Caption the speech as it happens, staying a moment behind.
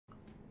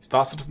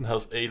Star Citizen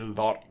has a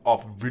lot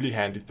of really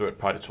handy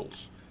third-party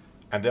tools,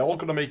 and they're all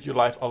going to make your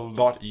life a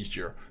lot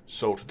easier.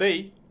 So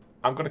today,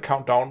 I'm going to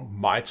count down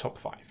my top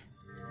 5.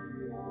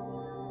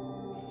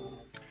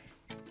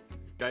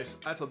 Guys,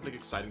 I have something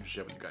exciting to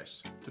share with you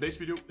guys. Today's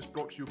video is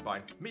brought to you by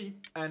me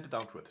and the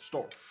Down to Earth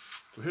store.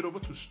 So head over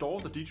to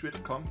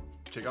store.d2a.com,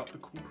 check out the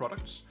cool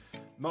products.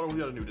 Not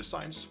only are there new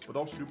designs, but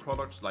also new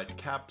products like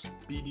caps,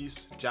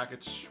 beanies,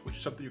 jackets, which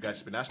is something you guys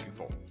have been asking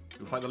for.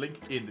 You'll find the link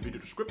in the video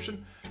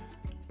description.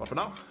 But for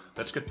now,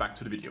 let's get back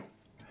to the video.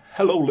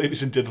 Hello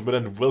ladies and gentlemen,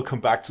 and welcome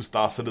back to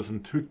Star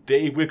Citizen.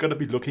 Today we're going to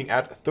be looking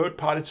at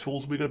third-party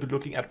tools. We're going to be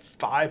looking at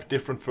 5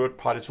 different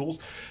third-party tools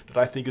that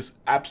I think is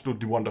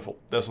absolutely wonderful.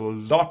 There's a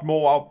lot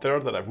more out there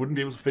that I wouldn't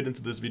be able to fit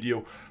into this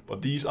video,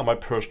 but these are my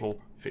personal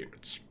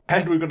favorites.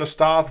 And we're going to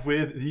start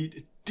with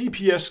the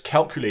DPS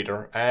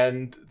calculator,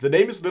 and the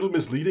name is a little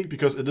misleading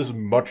because it is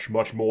much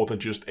more than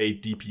just a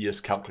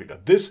DPS calculator.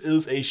 This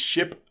is a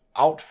ship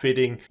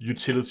outfitting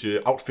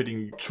utility,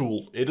 outfitting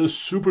tool. It is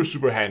super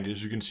handy,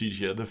 as you can see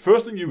here. The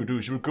first thing you would do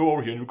is you would go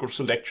over here and you go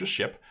select your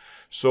ship.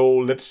 So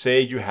let's say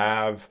you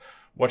have,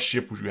 what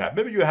ship would you have?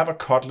 Maybe you have a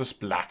Cutlass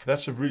Black.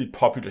 That's a really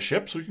popular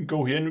ship, so you can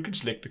go here and you can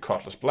select the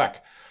Cutlass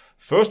Black.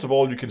 First of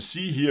all, you can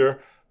see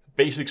here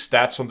basic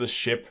stats on this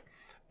ship.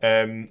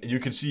 You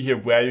can see here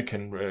where you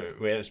can,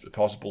 where it's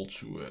possible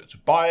to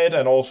buy it,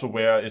 and also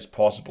where it's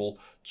possible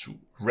to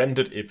rent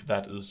it if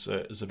that is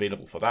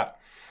available for that.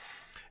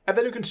 And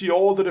then you can see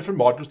all the different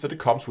modules that it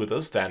comes with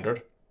as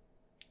standard.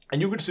 And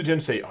you can sit here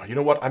and say, oh, you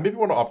know what, I maybe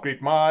want to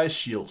upgrade my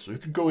shield. So you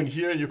can go in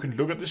here and you can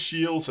look at the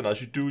shields, and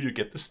as you do, you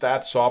get the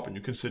stats up, and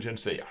you can sit here and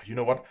say, oh, you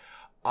know what,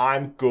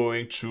 I'm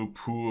going to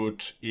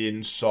put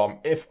in some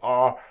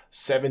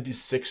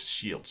FR76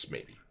 shields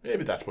maybe.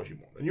 Maybe that's what you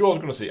want. And you're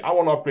also going to say, I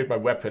want to upgrade my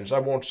weapons. I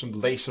want some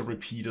laser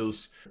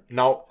repeaters.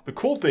 Now, the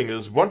cool thing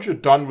is, once you're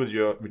done with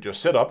your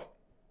setup,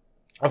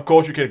 of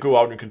course, you can go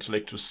out and you can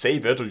select to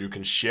save it, or you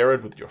can share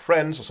it with your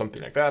friends or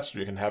something like that, so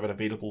you can have it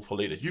available for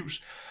later use.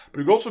 But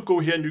you can also go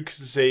here and you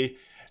can say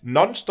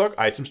non-stock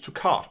items to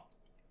cart.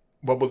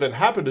 What will then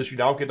happen is you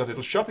now get a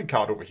little shopping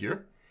cart over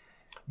here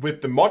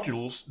with the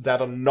modules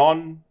that are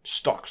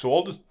non-stock. So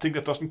all the thing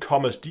that doesn't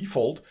come as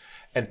default.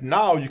 And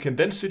now you can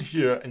then sit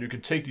here and you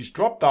can take these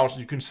drop downs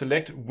and you can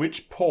select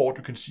which port.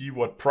 You can see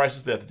what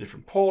prices there are at the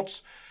different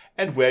ports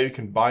and where you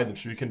can buy them.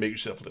 So you can make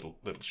yourself a little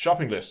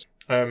shopping list.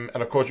 And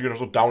of course, you can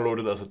also download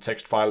it as a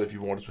text file if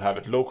you wanted to have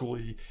it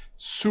locally.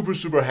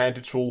 Super handy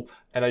tool,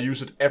 and I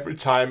use it every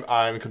time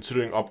I'm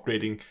considering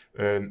upgrading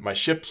my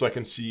ship, so I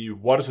can see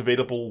what is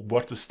available,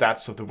 what's the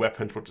stats of the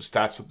weapons, what the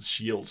stats of the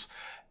shields,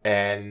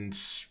 and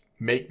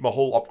make my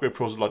whole upgrade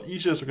process a lot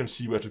easier so I can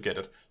see where to get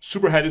it.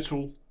 Super handy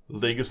tool,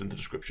 link is in the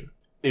description.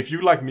 If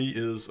you, like me,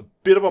 is a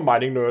bit of a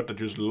mining nerd that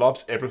just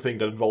loves everything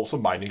that involves a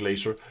mining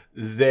laser,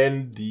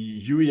 then the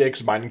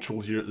UEX mining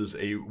tool here is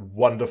a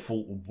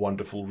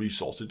wonderful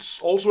resource. It's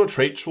also a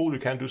trade tool. You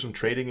can do some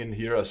trading in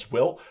here as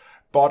well,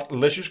 but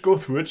let's just go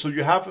through it. So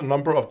you have a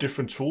number of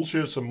different tools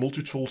here. It's a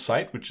multi-tool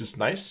site, which is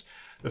nice.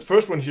 The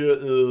first one here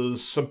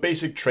is some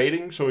basic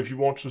trading. So if you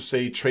want to,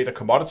 say, trade a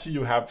commodity,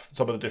 you have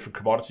some of the different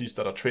commodities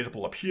that are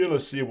tradable up here.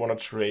 Let's say you want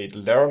to trade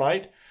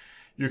Laranite.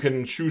 You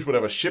can choose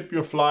whatever ship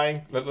you're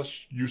flying.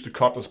 Let's use the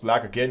Cutlass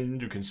Black again.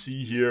 You can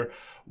see here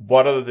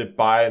what are the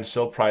buy and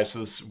sell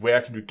prices, where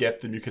can you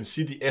get them. You can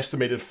see the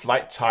estimated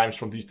flight times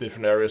from these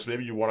different areas.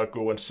 Maybe you want to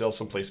go and sell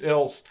someplace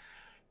else.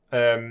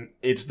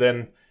 It's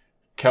then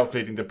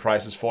calculating the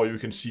prices for you. You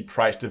can see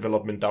price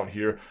development down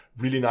here.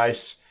 Really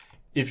nice.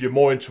 If you're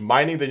more into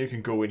mining, then you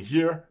can go in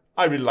here.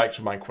 I really like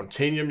to mine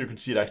Quantanium. You can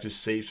see it actually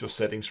saves your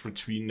settings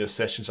between the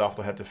sessions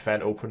after I had the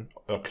fan open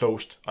or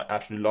closed. I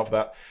absolutely love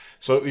that.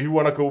 So if you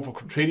want to go for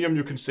Quantanium,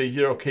 you can say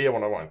here, okay, I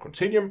want to mine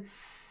Quantanium.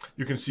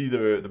 You can see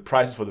the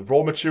prices for the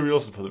raw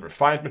materials and for the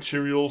refined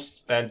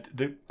materials. And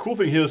the cool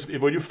thing here is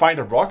when you find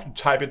a rock, you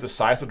type in the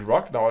size of the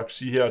rock. Now I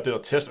see here I did a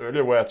test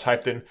earlier where I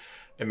typed in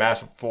a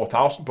mass of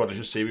 4,000, but let's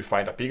just say we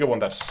find a bigger one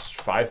that's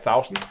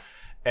 5,000.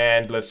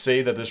 And let's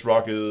say that this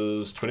rock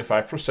is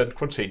 25%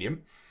 Quantanium.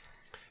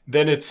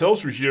 Then it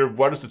tells you here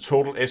what is the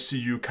total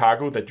SCU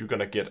cargo that you're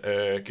gonna get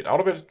out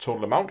of it,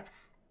 total amount.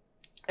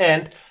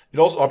 And it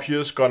also up here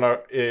is gonna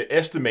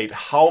estimate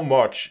how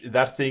much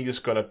that thing is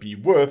gonna be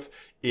worth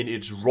in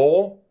its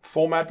raw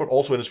format, but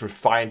also in its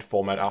refined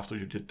format after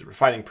you did the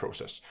refining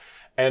process.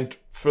 And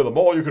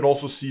furthermore, you can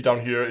also see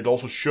down here, it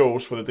also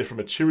shows for the different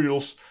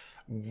materials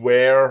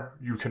where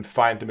you can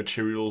find the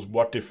materials,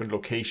 what different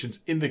locations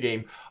in the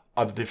game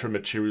are the different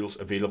materials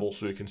available.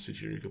 So you can sit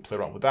here, you can play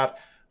around with that.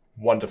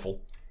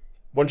 Wonderful.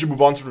 Once you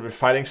move on to the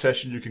refining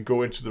session, you can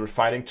go into the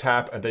refining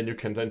tab, and then you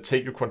can then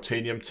take your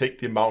Quantanium, take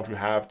the amount you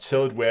have,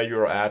 tell it where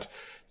you're at,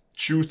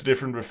 choose the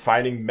different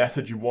refining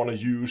method you want to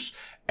use,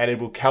 and it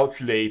will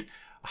calculate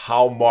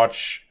how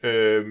much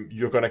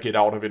you're going to get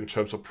out of it in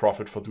terms of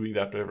profit for doing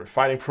that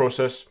refining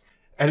process.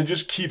 And it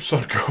just keeps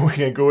on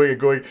going and going and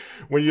going.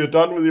 When you're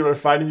done with your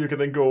refining, you can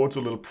then go to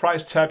a little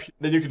price tab.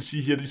 Then you can see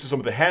here, these are some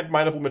of the hand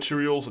mineable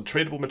materials and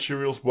tradable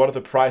materials. What are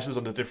the prices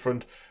on the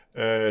different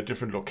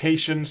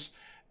locations?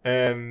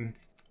 And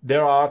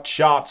There are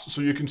charts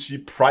so you can see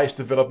price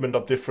development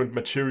of different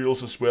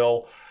materials as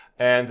well.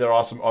 And there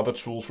are some other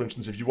tools, for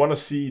instance, if you want to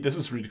see, this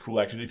is really cool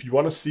actually, if you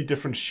want to see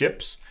different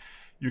ships,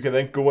 you can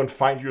then go and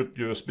find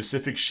your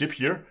specific ship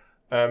here.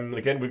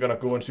 Again, we're going to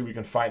go and see if we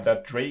can find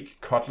that Drake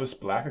Cutlass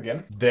Black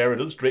again. There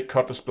it is, Drake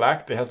Cutlass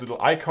Black. They have little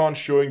icons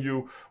showing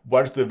you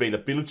what is the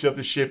availability of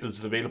the ship. Is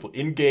it available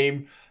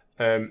in-game?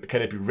 Can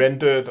it be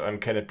rendered?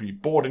 And can it be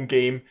bought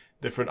in-game?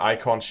 Different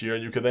icons here.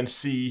 You can then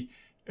see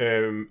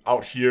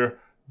out here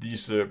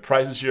these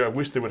prices here. I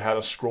wish they would have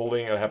a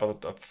scrolling. I have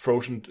a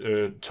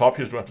frozen top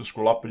here, so you don't have to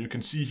scroll up. But you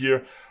can see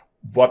here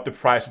what the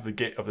price of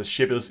the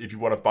ship is if you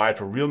want to buy it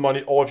for real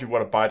money or if you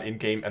want to buy it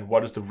in-game, and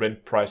what is the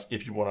rent price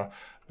if you want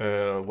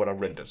to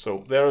rent it.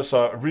 So there is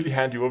a really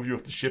handy overview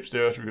of the ships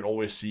there, so you can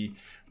always see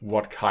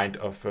what kind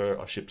of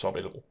ships are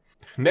available.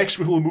 Next,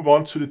 we will move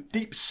on to the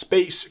Deep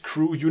Space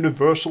Crew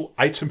Universal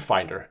Item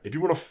Finder. If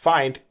you want to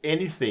find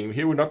anything,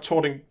 here we're not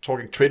talking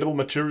tradable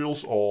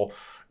materials or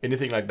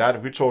anything like that.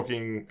 If we're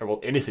talking, well,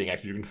 anything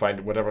actually, you can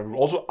find whatever.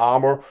 Also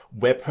armor,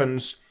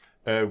 weapons,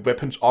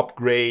 weapons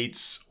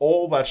upgrades,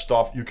 all that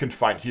stuff you can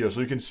find here.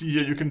 So you can see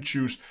here, you can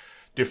choose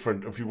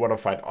different, if you want to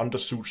find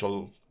undersuits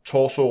or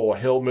torso or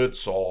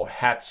helmets or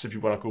hats, if you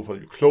want to go for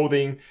your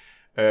clothing,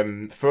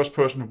 first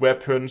person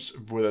weapons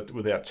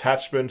with their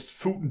attachments,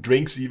 food and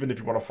drinks, even if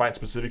you want to find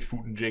specific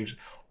food and drinks,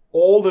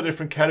 all the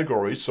different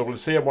categories. So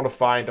let's say I want to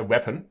find a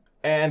weapon,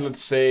 and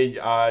let's say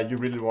you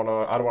really want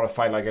to, I don't want to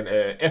find like an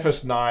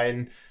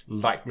FS9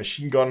 light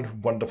machine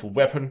gun, wonderful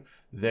weapon.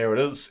 There it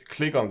is.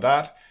 Click on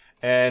that,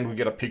 and we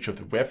get a picture of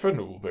the weapon.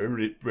 Oh,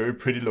 very, very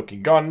pretty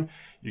looking gun.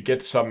 You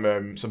get some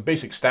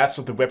basic stats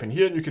of the weapon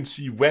here, and you can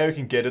see where you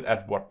can get it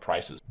at what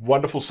prices.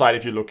 Wonderful site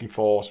if you're looking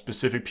for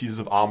specific pieces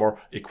of armor,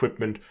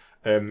 equipment.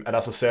 And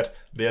as I said,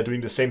 they are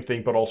doing the same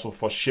thing, but also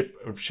for ship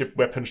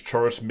weapons,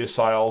 turrets,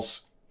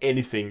 missiles,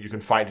 anything, you can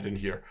find it in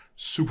here.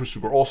 Super,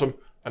 super awesome.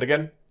 And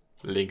again,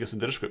 link is in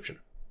the description.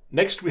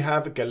 Next, we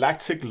have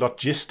Galactic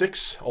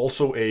Logistics,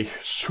 also a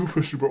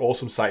super, super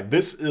awesome site.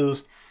 This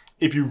is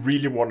if you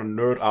really want to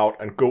nerd out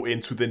and go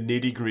into the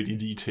nitty-gritty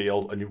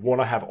detail, and you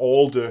want to have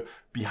all the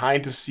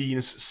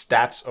behind-the-scenes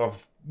stats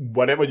of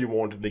whatever you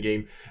want in the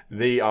game,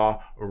 they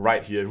are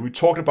right here. We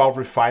talked about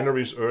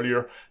refineries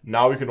earlier.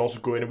 Now we can also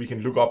go in and we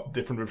can look up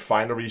different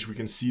refineries. We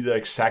can see the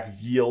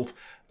exact yield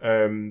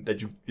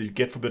that you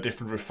get from the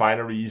different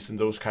refineries and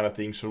those kind of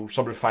things. So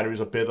some refineries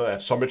are better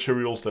at some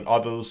materials than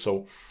others,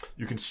 so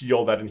you can see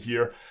all that in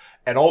here.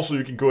 And also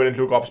you can go in and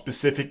look up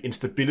specific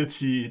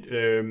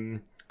instability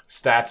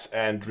stats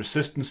and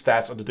resistance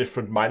stats on the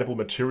different mineable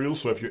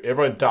materials. So if you're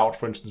ever in doubt,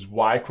 for instance,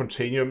 why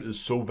Chrontanium is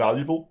so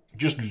valuable,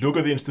 just look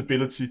at the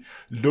instability,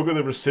 look at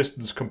the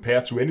resistance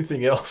compared to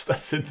anything else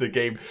that's in the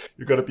game.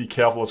 You gotta be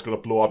careful, it's gonna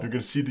blow up. You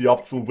can see the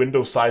optimal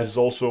window sizes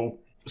also.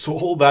 So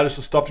all that is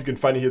the stuff you can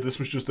find in here. This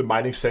was just the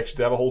mining section.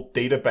 They have a whole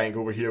data bank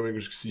over here where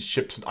you can see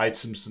ships and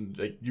items, and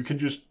like, you can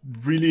just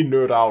really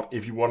nerd out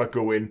if you want to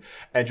go in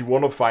and you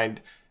want to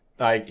find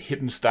like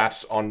hidden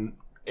stats on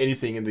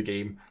anything in the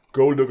game.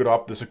 Go look it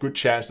up. There's a good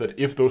chance that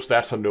if those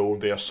stats are known,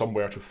 they are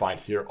somewhere to find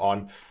here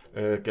on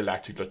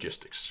Galactic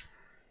Logistics.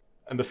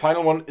 And the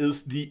final one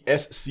is the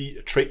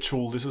SC Trade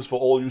Tool. This is for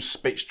all you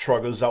space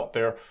truckers out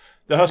there.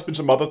 There has been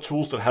some other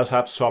tools that has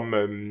had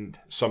some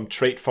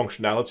trade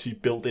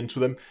functionality built into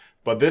them,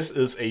 but this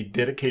is a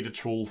dedicated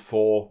tool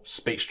for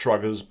space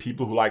truckers,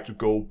 people who like to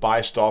go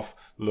buy stuff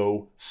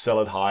low, sell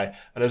it high.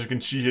 And as you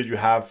can see here, you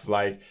have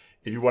like,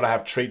 if you want to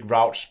have trade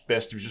routes,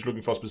 best if you're just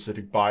looking for a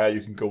specific buyer,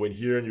 you can go in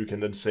here and you can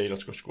then say,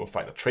 let's go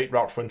find a trade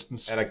route, for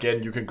instance. And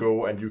again, you can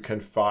go and you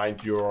can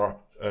find your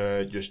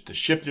just the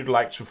ship you'd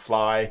like to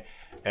fly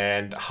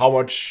and how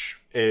much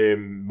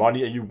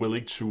money are you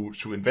willing to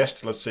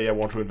invest. Let's say I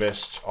want to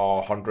invest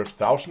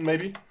 100,000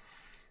 maybe.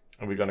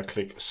 And we're going to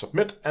click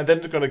submit, and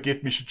then they're going to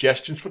give me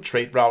suggestions for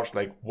trade routes,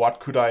 like what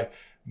could I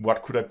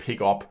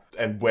pick up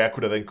and where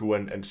could I then go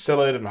and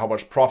sell it, and how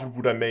much profit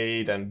would I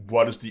made, and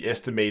what is the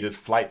estimated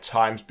flight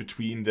times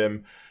between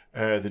them,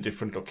 the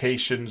different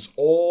locations,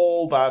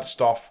 all that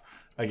stuff.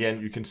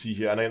 Again, you can see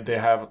here, and then they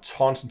have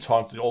tons and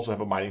tons. They also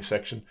have a mining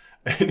section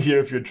in here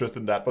if you're interested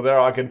in that. But there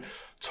are, again,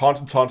 tons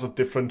and tons of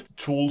different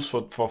tools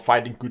for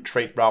finding good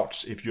trade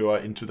routes if you are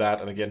into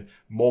that. And again,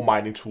 more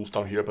mining tools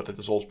down here, but it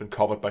has also been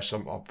covered by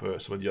some of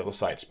the other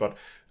sites. But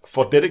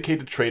for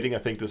dedicated trading, I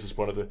think this is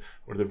one of the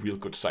real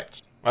good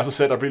sites. As I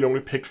said, I've really only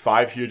picked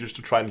 5 here just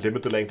to try and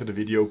limit the length of the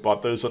video,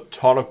 but there's a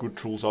ton of good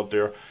tools out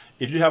there.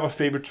 If you have a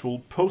favorite tool,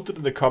 post it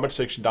in the comment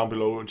section down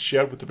below and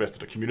share it with the rest of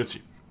the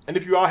community. And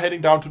if you are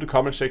heading down to the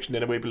comment section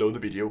anyway below the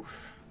video,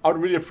 I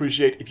would really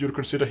appreciate if you would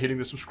consider hitting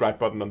the subscribe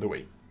button on the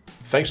way.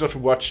 Thanks a lot for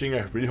watching. I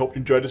really hope you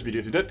enjoyed this video.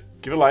 If you did,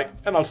 give it a like,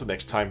 and also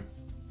next time,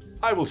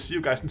 I will see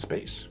you guys in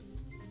space.